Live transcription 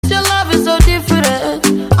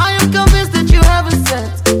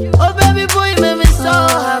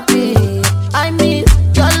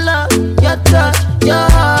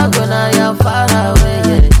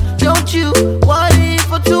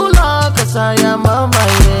I'm on my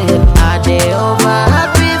way. I dey over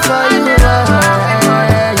happy for you.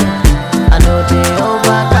 I know they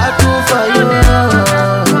over tattoo for you.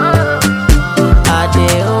 I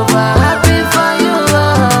dey over happy for you.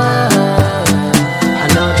 I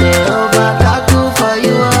know they over tattoo for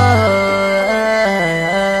you.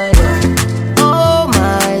 Oh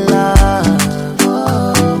my love,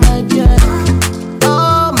 oh my dear,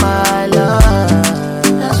 oh my love,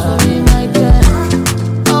 that's for me my dear.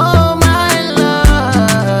 Oh my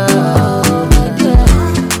love, my dear,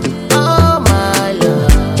 oh my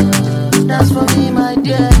love, that's for me my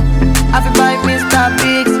dear. I fi buy Mr.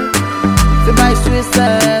 Biggs, fi buy Swiss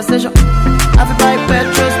station, I fi buy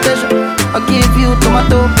petrol station, I'll give you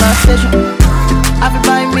tomato plantation. I fi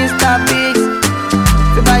buy Mr. Biggs,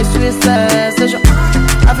 fi buy Swiss station,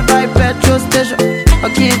 I fi buy petrol station,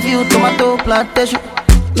 I'll give you tomato plantation.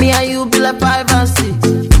 Me and you be like 5 and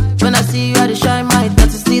 6. When I see you, I dey shine my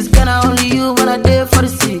 36. Can I only you when I dey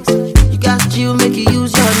 46? You got you, make you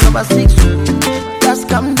use your number 6. Just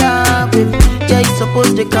calm down, baby. Yeah, you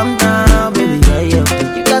supposed to calm down, baby. Yeah,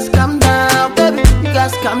 yeah. You just calm down, baby. You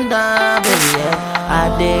just calm down, baby. Yeah.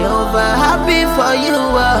 I dey over happy for you.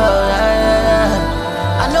 Yeah.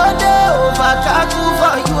 I know they over tattoo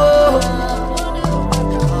for you.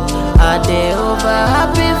 I dey over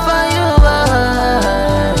happy for you.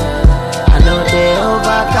 I know they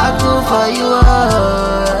over tattoo for you.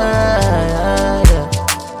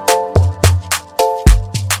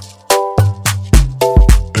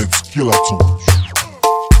 It's Killer Tunes.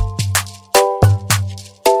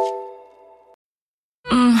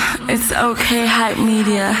 It's okay, Hype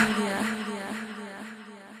Media.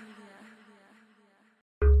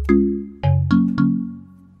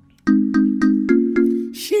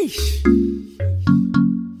 Sheesh.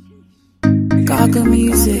 Gaga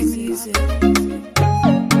Music.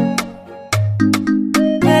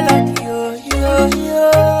 Melody, yo, yo, yo.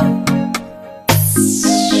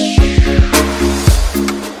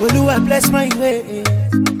 Oluwa bless my way.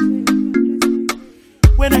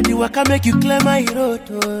 When I do work, I make you clear my road.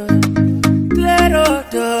 Clear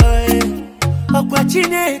road,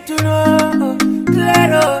 Okwachine to know. Clear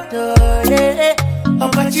road,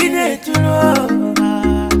 Okwachine to know.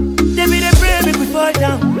 They be the pray make we fall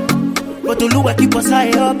down. But Oluwa keep us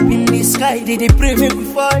high up in the sky. They pray make we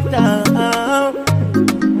fall down.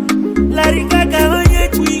 Larry Gaga onye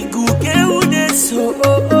twigu ke uneso.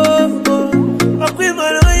 Okwi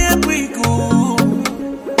man onye twigu.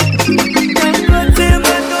 Them don't say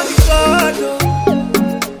man no be God.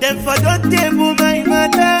 Them for don't table my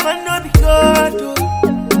matter. Man no be God.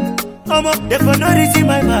 Them for no reason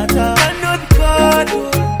my matter. Man no be God.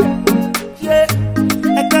 Yeah.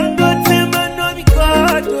 I can't go say man no be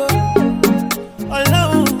God.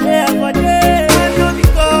 Alone, yeah, for them, man no be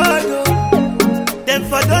God. Them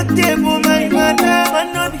for don't table my matter. Man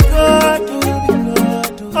no be God.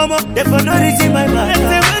 Them for no reason my matter.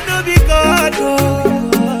 Them man no be God.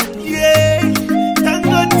 Yeah, thank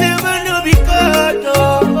God them man no be God.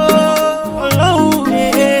 Alone,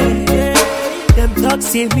 yeah. Them talk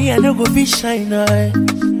say me I no go fit shine eye.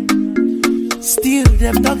 Still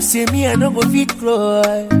them talk say me I no go fit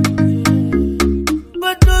cry.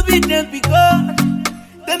 But no be them be God.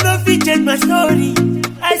 Them no fit change my story.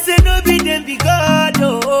 I say no be them be God.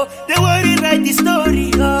 Oh, they worry write the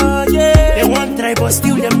story. Oh yeah. They want try but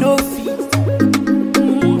still them no fit.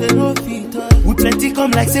 They no fit. We plenty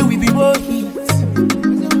come like say we be more hits.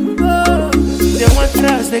 Oh, they want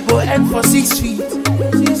tries they go end for 6 feet.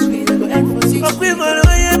 6 feet they go end for 6 feet. Okay man,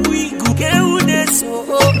 we go get unes. Oh.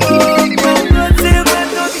 Don't say man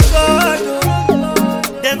no be God.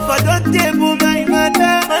 Them for don't table my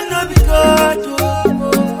matter. Man no be God.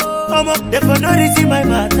 Them for no reason my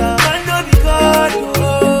matter. Man no be God.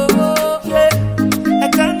 Yeah. I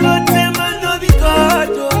can't go say man no be God.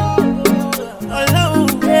 Alone,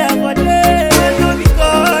 yeah, for them. Man no be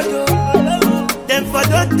God. Them for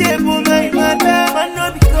don't table my matter. Man no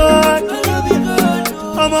be God.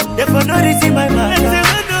 Them for no reason my matter.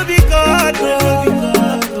 Man no be God.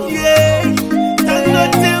 Yeah. Can't go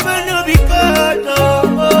say man no be God.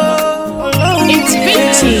 It's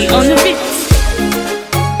Vinci on the beat.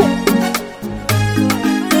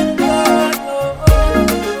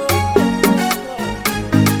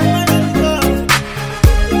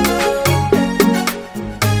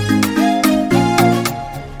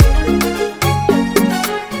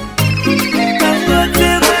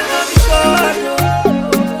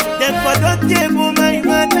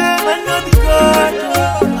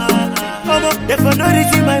 For no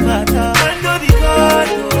reason my matter. Man no be God.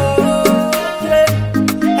 Yeah.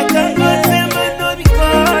 I can't go say man no be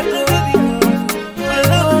God.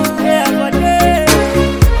 Alone, yeah, for them.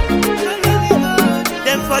 Man no be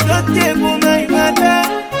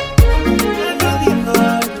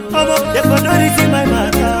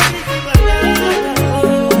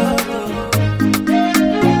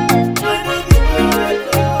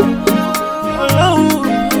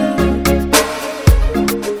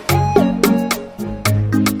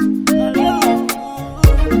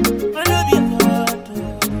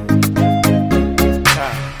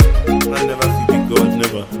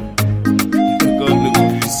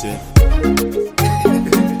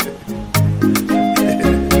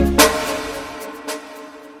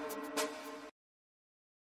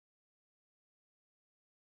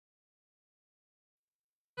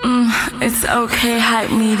It's okay,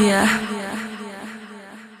 hype media.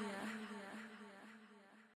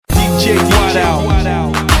 DJ Wide Out.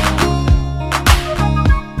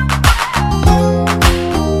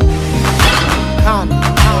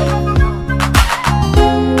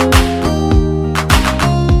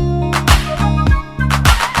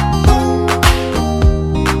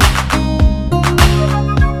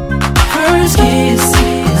 First kiss,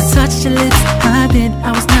 when I touched your lips,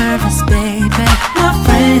 I was nervous, baby. My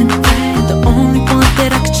friend, the only one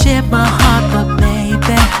that I could share my heart, but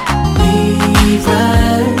baby, we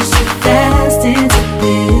rushed too fast into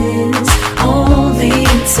this. Only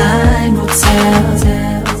in time will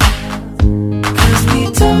tell. 'Cause we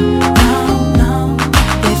don't know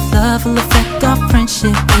if love will affect our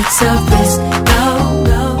friendship. It's a risk, no.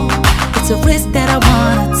 It's a risk that I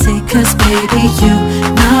wanna take, 'cause baby, you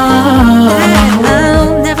know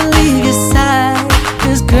I'll never leave your side.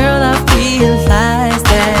 'Cause girl, I realize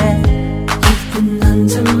that you've been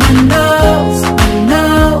under my nose. I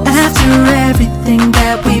know. After everything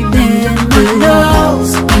that we've been through,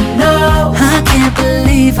 I know. I can't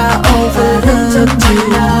believe I overlooked you.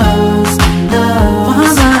 Why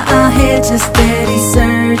am I out here just steady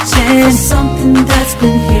searching for something that's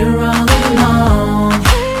been here all along?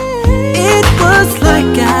 It was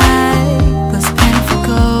like I was paying for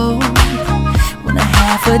gold when I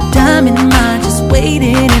have a dime in mind, just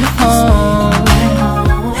waiting at home.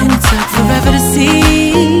 And it took forever to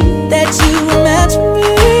see that you were meant for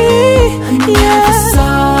me. I never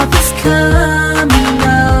saw this coming.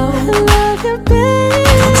 No, I love you,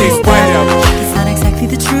 baby. It's not exactly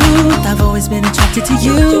the truth. I've always been attracted to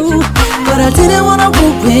you, but I didn't wanna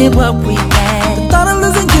ruin what we had. The thought of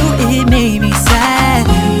losing you, it made me sad.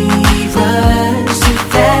 We rushed too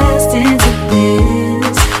fast into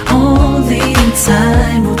this. Only in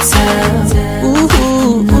time will tell.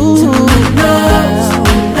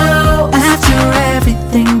 After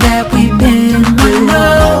everything that we've been through,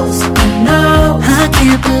 I know. I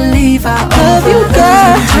can't believe I love you,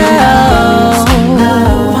 girl.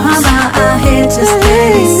 Why am I out here just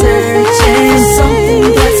steady searching for something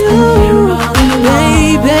that's been here all along?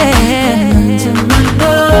 Baby, under my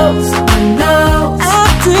nose, I know.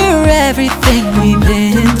 After everything we've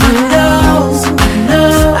been through, I know.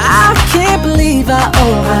 I can't believe I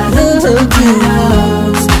overlooked you.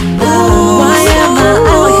 Why am I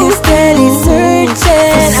out here steady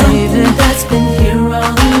searching for something that's been here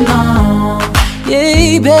all along?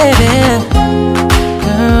 Yeah, baby,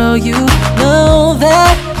 girl, you know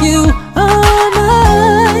that you are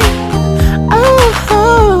mine.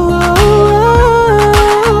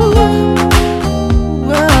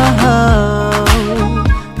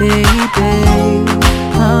 Baby,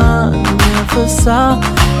 I never saw a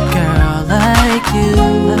girl like you.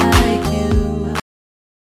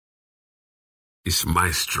 It's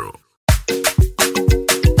Maestro.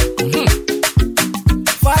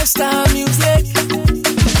 5-star music.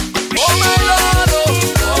 Oh my Lord,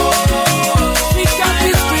 we got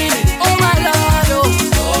this screaming. Oh my Lord,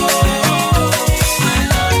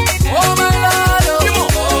 oh my Lord,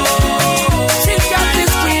 she got this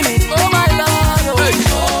screaming. Oh my Lord,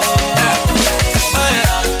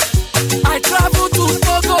 I travel to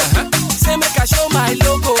Togo, say make I show my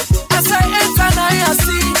logo. As I enter now I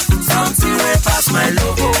see something way past my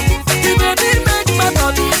logo. The baby make my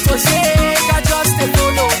body to shake. I just a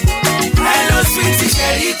follow. Hello, sweetie,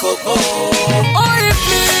 cherry coco. Oh, if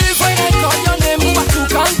please, when I call your name, but you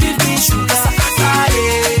can't give me sugar.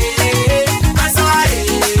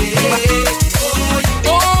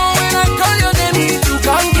 Oh, when I call your name, you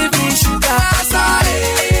can't give me sugar.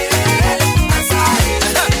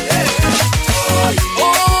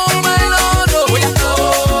 Oh, my Lord,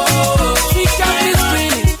 she got me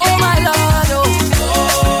screaming. Oh, my Lord,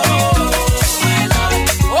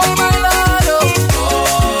 oh, my Lord,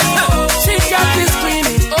 she got me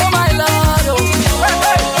screaming. Oh, my Lord,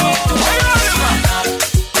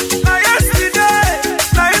 now yesterday,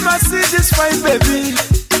 now you must see this fine baby.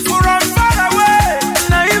 From far away,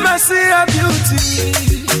 now you must see her beauty.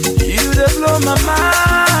 You they blow my mind.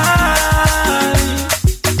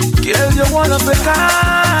 Girl, you're one of a kind.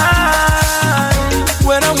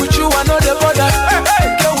 When I'm with you, I know the border.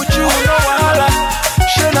 Girl, with you, no wahala.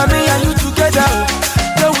 Shane and me and you together.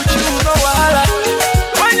 Girl, with you, no wahala.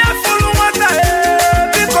 When you're full of water,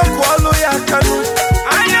 people call you a canoe.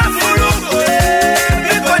 And you're full of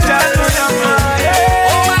people jalo yama.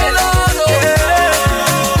 Oh my Lord,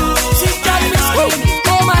 she got me screaming.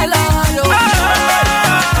 Oh my Lord,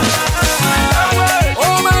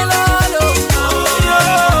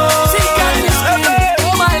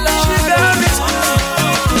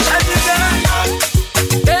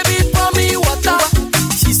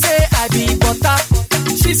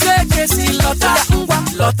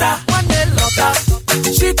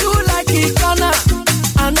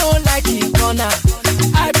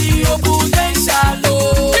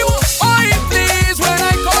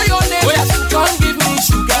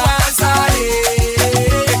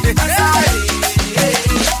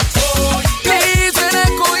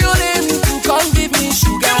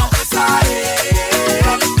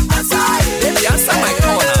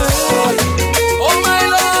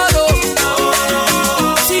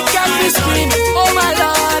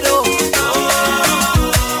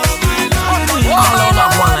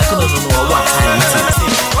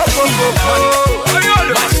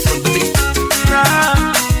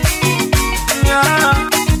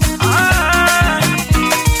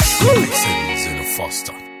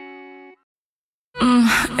 Master.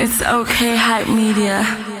 It's okay, hype media.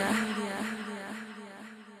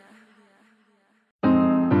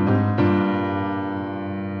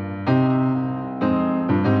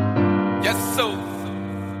 Yes, so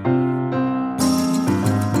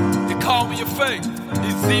they call me a fake.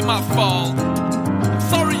 It's ain't my fault. I'm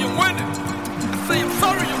sorry I'm winning. I say I'm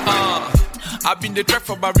sorry I'm winning. I've been the track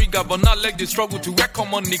for Barriga, but not like the struggle to work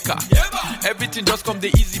on my nika. Everything just come the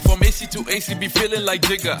easy from AC to AC, be feeling like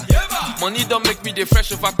Jigger. Money don't make me the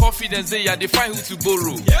fresh of a confidence, they find who to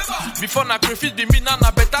borrow. Before na crayfish be me, now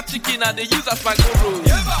na better chicken, and they use as my guru.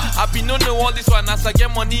 I've been know all this one, as I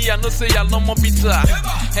get money, I know say I no more bitter.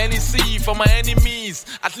 Hennessy for my enemies,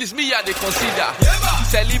 at least me I they consider.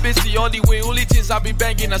 Celibacy all the way, only things I be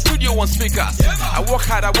banging, a studio one speakers. I work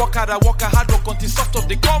hard, I work hard, I work hard, work until soft up,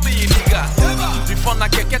 they call me illegal. Before na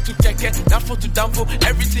keke to keke, downfall to downfall,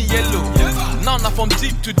 everything yellow. Now na from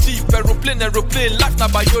deep to deep, aeroplane, life na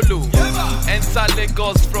by YOLO. Enter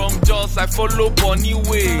Lagos from Jos, I follow Bonny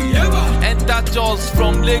way. Enter Jos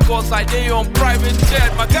from Lagos, I dey on private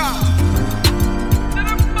jet, my God.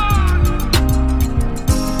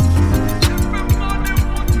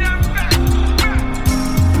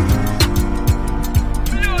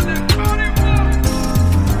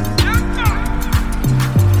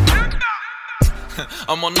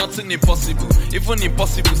 I'm on nothing impossible. Even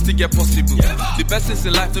impossible still get possible. The best things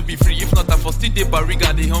in life to be free. If not, I for still dey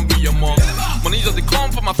Barriga, they hungry your mom. Money just they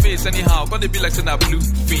come from my face anyhow. Gonna be like saying that blue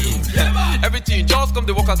fiend. Everything just come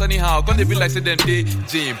to work out anyhow. Gonna be like say them day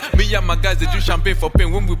gym. Me and my guys they do champagne for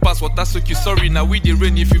pain. When we pass water soak you sorry. Now we the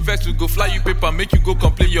rain. If you vex we go fly you paper. Make you go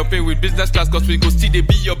complain your pain with business class. Cause we go still they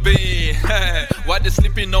be your pain. Why they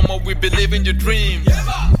sleeping no more? We believe in your dream.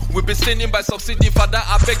 We be standing by subsidy. Father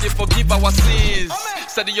I beg you forgive our sins.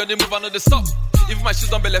 Steady on the move, I know the stop. If my shoes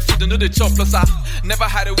don't belly food, I know the chop. Plus I never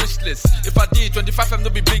had a wish list. If I did 25, I'm no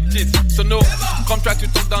be big kids. So no, come try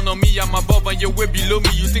to talk down on me. I'm above and you're way below me.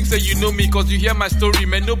 You think say you know me, cause you hear my story.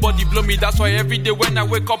 Man, nobody blow me. That's why every day when I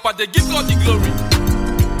wake up, I they give God the glory.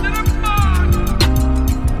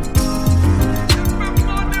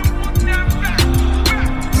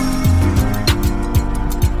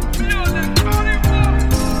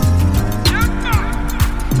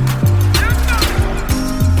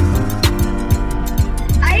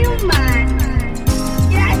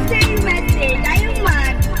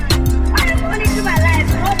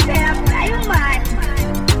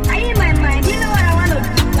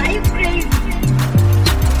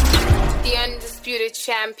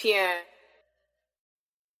 Champion.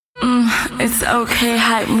 It's okay,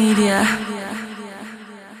 hype media.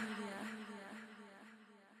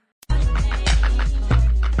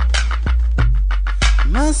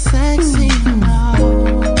 My sexy,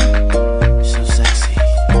 so sexy.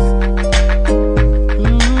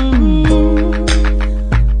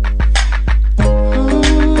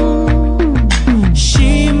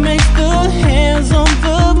 She makes the hands on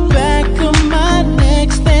the back of my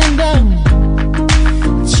neck stand up.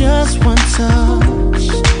 Just one touch,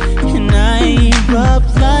 and I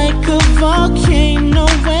erupt like a volcano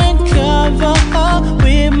and cover up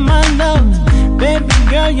with my love. Baby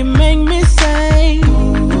girl, you make me say,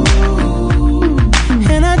 ooh.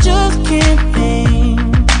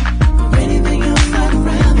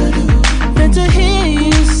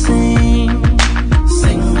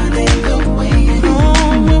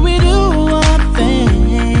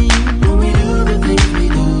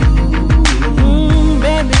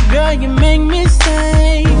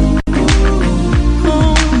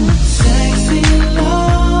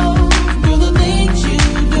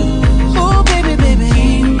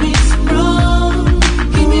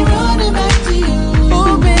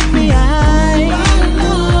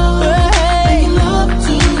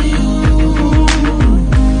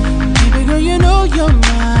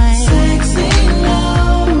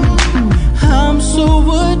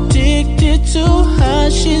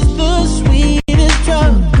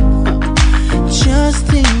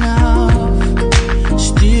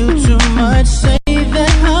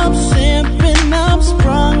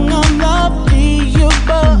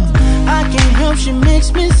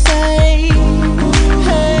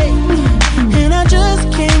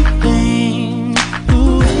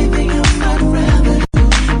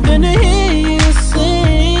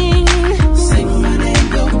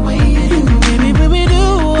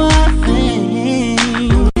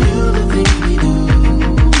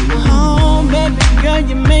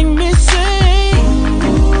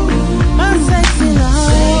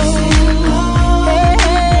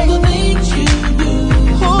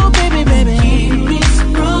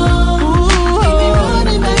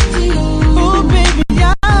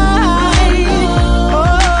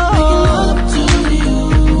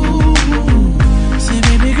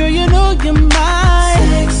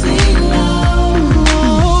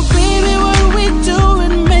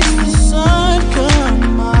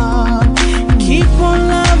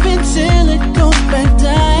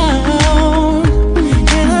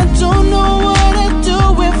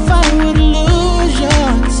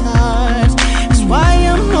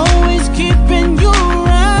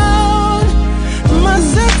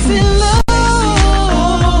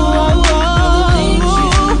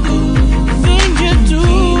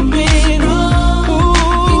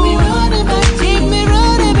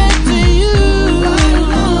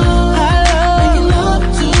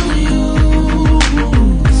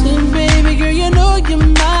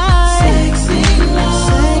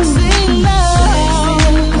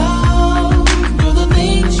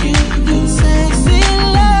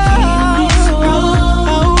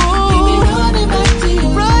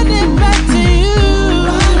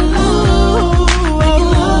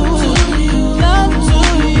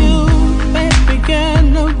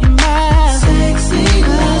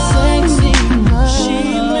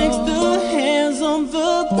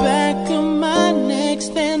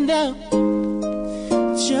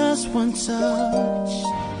 just one touch.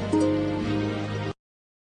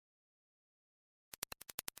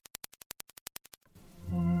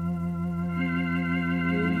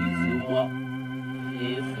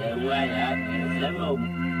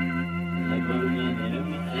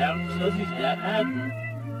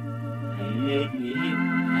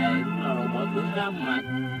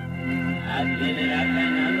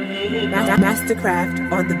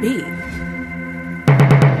 Mastercraft on the beat.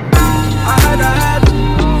 I had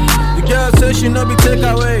the girl say she no be take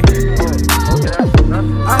away.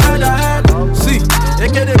 I had see, they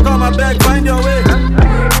can't call my bag, find your way.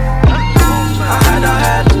 I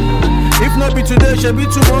had if not be today, she'll be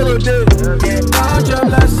tomorrow day. Count your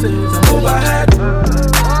blessings and move ahead.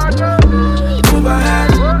 Move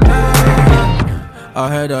ahead.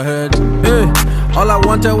 Ahead. Hey, all I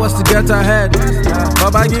wanted was to get ahead.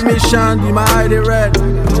 Baba give me shandy, my eye they red.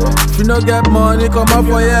 If you no get money, come up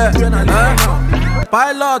for yeah.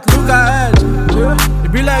 Pilot, look ahead.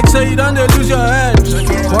 It be like say you don't lose your head.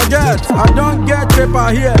 Forget, I don't get paper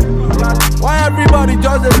here. Why everybody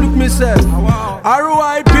just they look me say?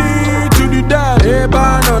 R.I.P. to the dead. Hey,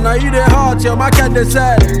 Bano, now you the hot, your market they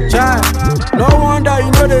said. Child, no wonder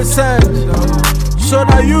you know they send. So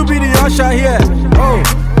now you be the usher here. Oh,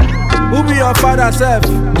 who be your father self?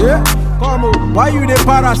 Yeah, come on, why you the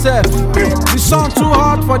para self? The sun too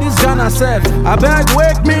hot for this Ghana self. I beg,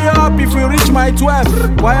 wake me up if you reach my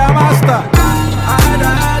 12. Why am master? I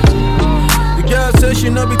had the girl say she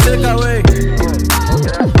no be take away.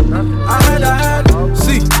 I had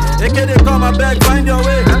see, they can't call my bag, find your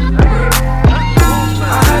way.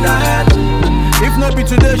 I had if not be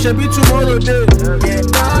today, she'll be tomorrow day.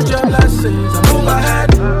 Count your blessings and move ahead.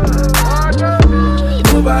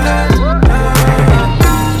 Move ahead.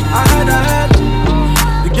 I had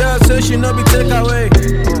the girl say she no be take away.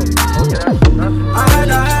 I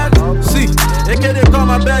had see, they can't call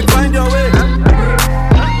my bag, find your way.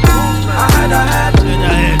 I had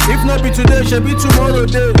if not be today, she'll be tomorrow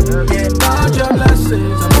day. Count your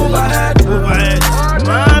blessings and move ahead. Move ahead,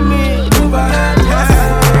 mommy. Move ahead.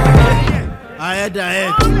 I had.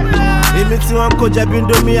 Emi ti wọn kó jẹbi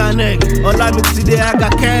ndomi anek. Ọlá mi ti dé aga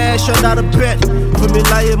cash under the bed. Fún mi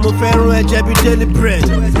láyé mo fẹ́ rún ẹ̀jẹ̀ bí daily bread.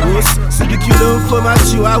 Wos Sidiki ló ń fọ́ máa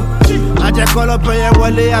ṣì wá. Ajẹ́kọ́ lọ́pọ̀ yẹn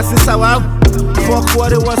wọlé àṣìṣà wá. Fuck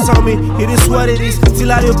what it was on me, it is what it is.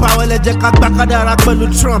 Till I do power, let Jack back at that pẹ̀lú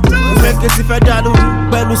Trump. Make it if I dadu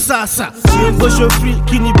pẹ̀lú Sasa. Ṣé o gbóṣo free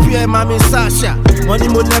kí ni PM mami Sasha? Wọ́n ní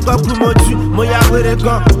mo lẹ́kọ̀ọ́ kú mo jù, mo yà wéré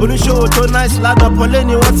gan. Oníṣòwò tó nice ládọ̀ pọ̀lẹ́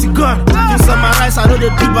ni wọ́n ti gan. To summarize, I know they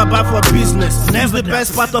do baba for business. That's the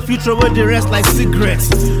best part of you, throw away the rest like cigarettes.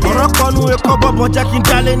 Ọ̀rọ̀ kan nu ẹ̀kọ́ bọ̀bọ̀ jẹ́ kí n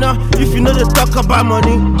dálé náà. If you know they talk about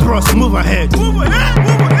money, bros, move ahead. Move ahead,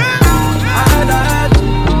 move ahead.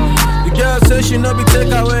 The girl say she no be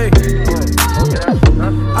take away.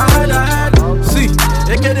 I had see,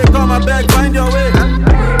 they can't call my bag, find your way.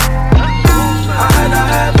 I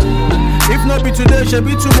had if not be today, she'll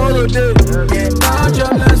be tomorrow day. Count your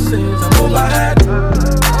blessings and move ahead.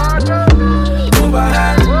 Move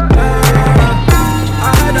ahead.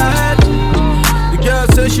 I had the girl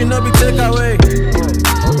say she no be take away.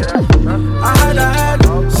 I had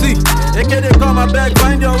see, they can't call my bag,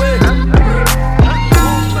 find your way.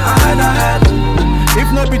 I had if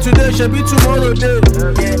not be today, she'll be tomorrow day.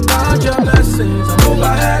 Count your blessings and move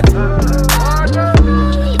ahead.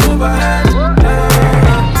 Move ahead.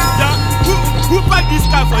 Yeah, who pack this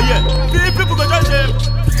car for you? People go just say,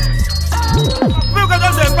 people go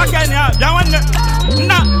just say, pack any out. That one,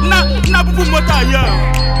 na bubu motor here.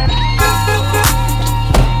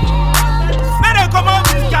 May they come out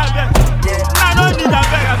this car there? I don't need a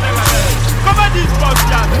bag. Cover this box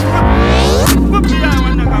here. Put me down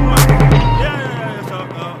when they come out.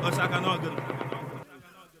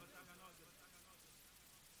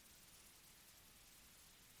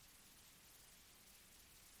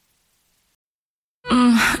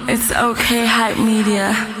 It's okay, hype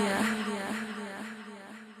media.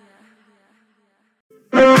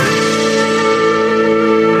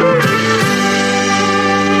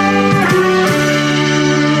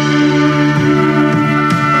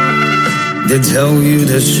 They tell you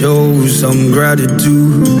to show some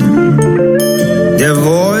gratitude. Their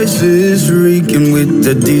voices reeking with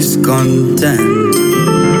the discontent.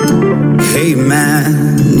 Hey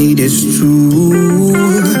man, it is true.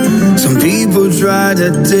 Some people try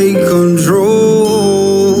to take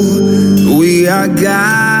control. We are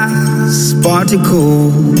gas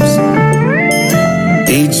particles,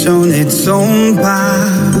 each on its own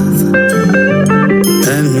path,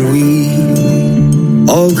 and we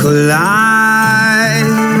all collide.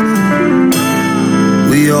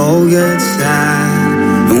 We all get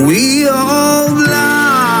sad, and we all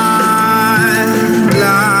blind.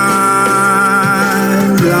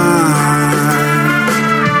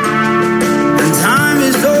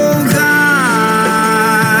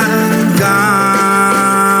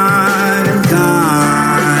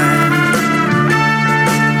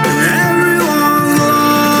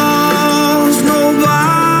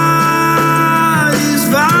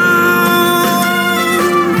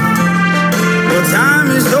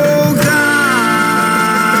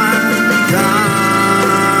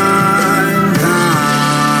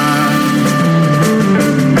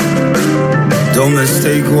 Don't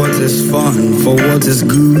mistake what is fun for what is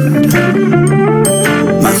good.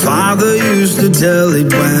 My father used to tell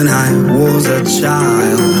it when I was a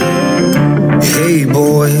child. Hey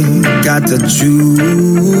boy, got to choose.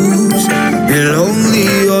 You're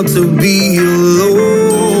lonely or to be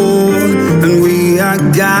alone. And we are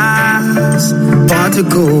gas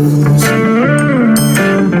particles,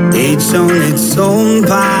 each on its own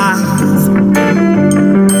path.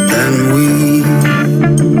 And we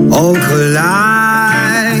all collide.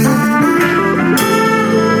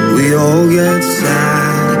 We all get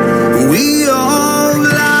sad. We all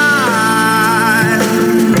blind,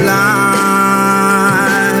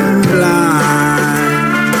 blind, blind.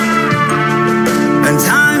 And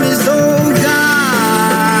time is so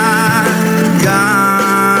kind,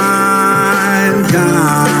 kind,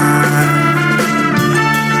 kind.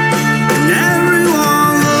 And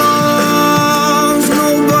everyone loves,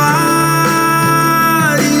 nobody's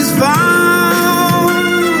found.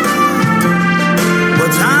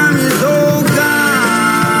 But time is so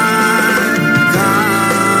kind,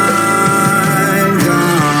 kind,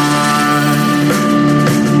 kind.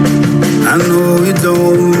 I know it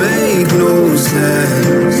don't make no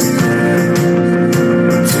sense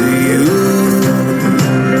to you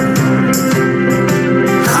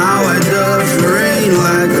how it does rain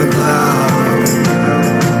like a cloud.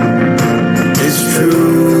 It's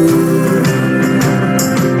true.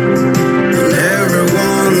 And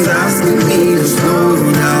everyone's asking me to slow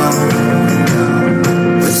down.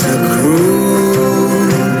 It's a cruel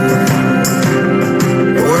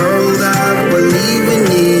world that we're living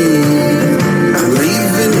in. I'm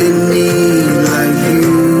living in need like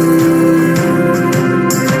you.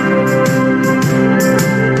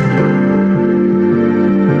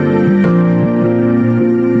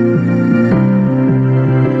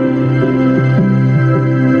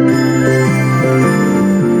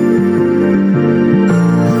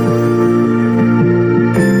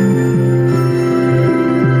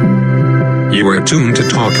 You are tuned to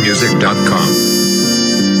talkmusic.com.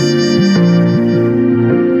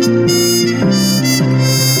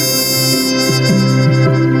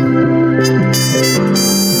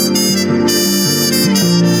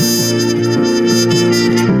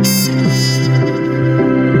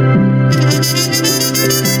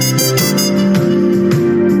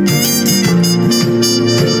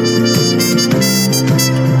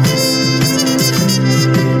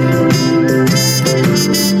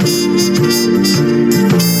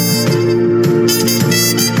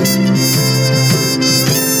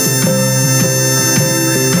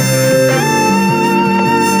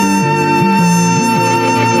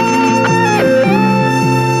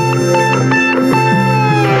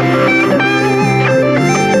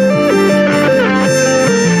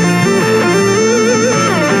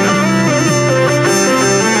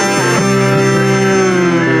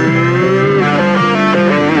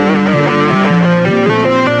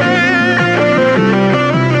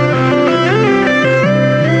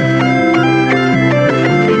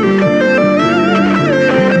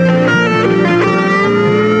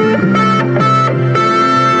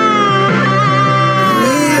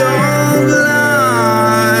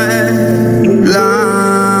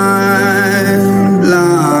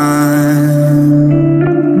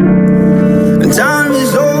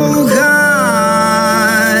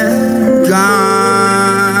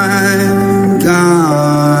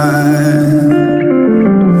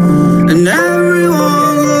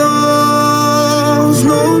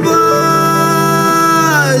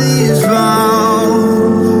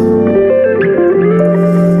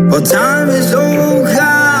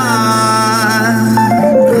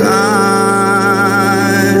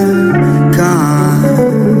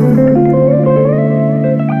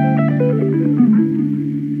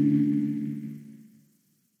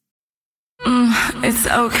 It's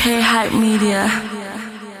okay, hype media.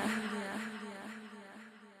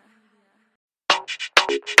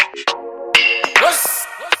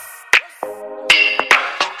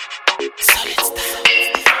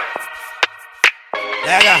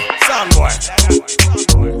 Lega, soundboy.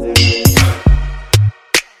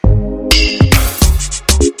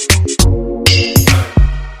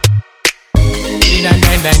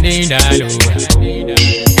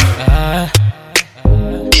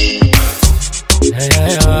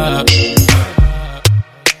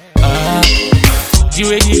 The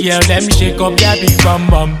way the girl them shake up their big bum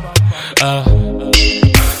bum.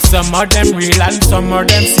 Some of them real and some of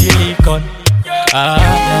them silicone.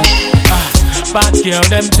 Bad girl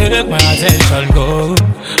them take my attention go.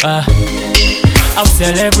 I'll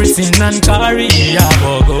sell everything and carry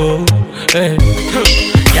a go. Hey.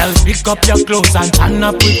 Girl, pick up your clothes and turn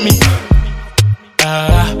up with me.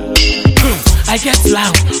 I get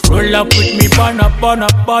loud. Roll up with me, burn up, burn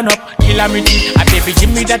up, burn up. Killer me tea. I baby, give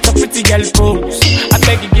me that your pretty girl pose. I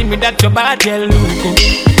beg you, give me that your bad girl look.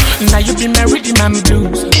 Now you be my rhythm and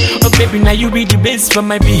blues. Oh baby, now you be the bass for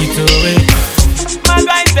my beat. Oh, eh. My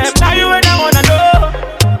guys, them, now you ain't wanna know.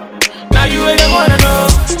 Now you ain't wanna know.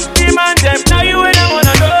 Demand them, now you ain't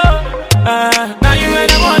wanna know. Now you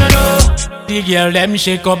ain't wanna know. The girl, them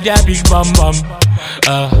shake up their big bum bum.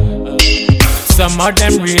 Some of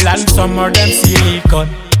them real and some of them silicone.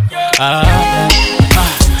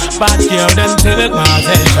 Bad girl, them take my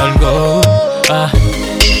attention, go.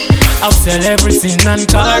 I'll sell everything and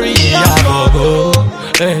carry go.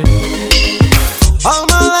 Hey. All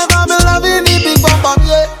my life I've been loving the big bum bum,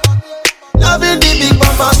 yeah. Loving the big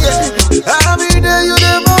bum bum, yeah. Every day you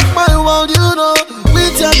dey rock my world, you know.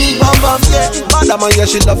 With your big bum bum, yeah. Madam, yeah,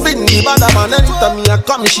 she loving me, madam. Anytime me I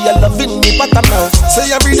come, she a loving me, better now. Say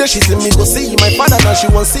every day she see me go see my father, now she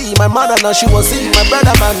won't see my mother, now she won't see my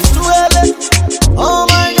brother, man. Too early. Oh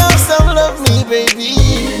my God, some love me, baby.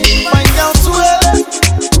 Find out too early.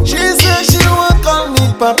 She said she won't call me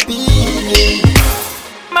papi.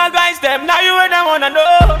 My guys, them, now you ain't wanna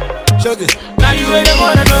know. Shuggy. Now you ain't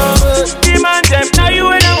wanna know. Demand them, now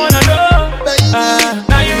you ain't wanna know.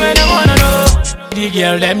 Now you ain't wanna know. The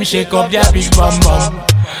girl, them shake up their big bum bum.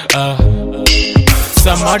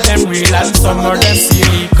 Some of them real and some of them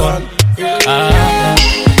silicone.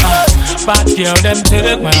 Bad girl, them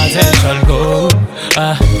take my attention, go.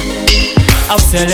 I'll sell